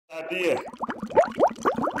Idea.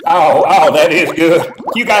 Oh, that is good.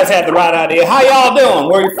 You guys had the right idea. How y'all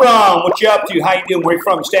doing? Where you from? What you up to? How you doing? Where you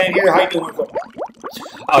from? You staying here? How you doing?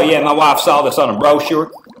 Oh yeah, my wife saw this on a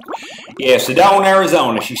brochure. Yeah, Sedona,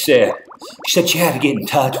 Arizona, she said. She said she had to get in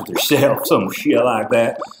touch with herself, some shit like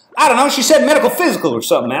that. I don't know, she said medical physical or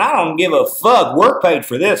something, man. I don't give a fuck. Work paid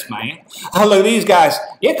for this, man. Oh, look at these guys.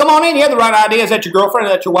 Yeah, come on in. You have the right idea. Is that your girlfriend?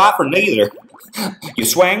 Is that your wife? Or neither? You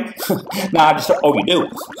swing? No, oh, you do?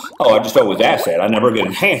 Oh, I just always ask that. I never get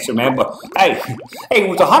an answer, man. But, hey, it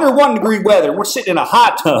was 101-degree weather. We're sitting in a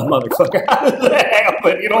hot tub, motherfucker. How does that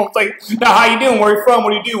happen? You don't think? Now, how you doing? Where you from?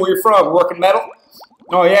 What do you do? Where you from? Working metal?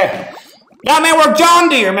 Oh, yeah. Nah, man, we're John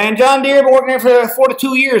Deere, man. John Deere, been working there for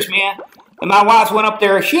 42 years, man. And my wife went up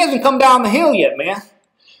there. She hasn't come down the hill yet, man.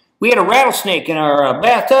 We had a rattlesnake in our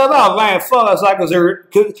bathtub. Oh, man, fuck. I was like,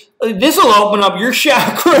 this will open up your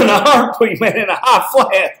chakra in a heartbeat, man, in a hot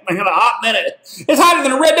flash, man, in a hot minute. It's hotter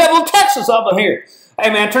than the Red Devil of Texas up in here.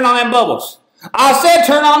 Hey, man, turn on them bubbles. I said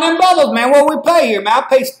turn on them bubbles, man. What we pay here, man? I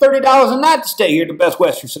pay $30 a night to stay here at the Best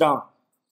Western Sedona.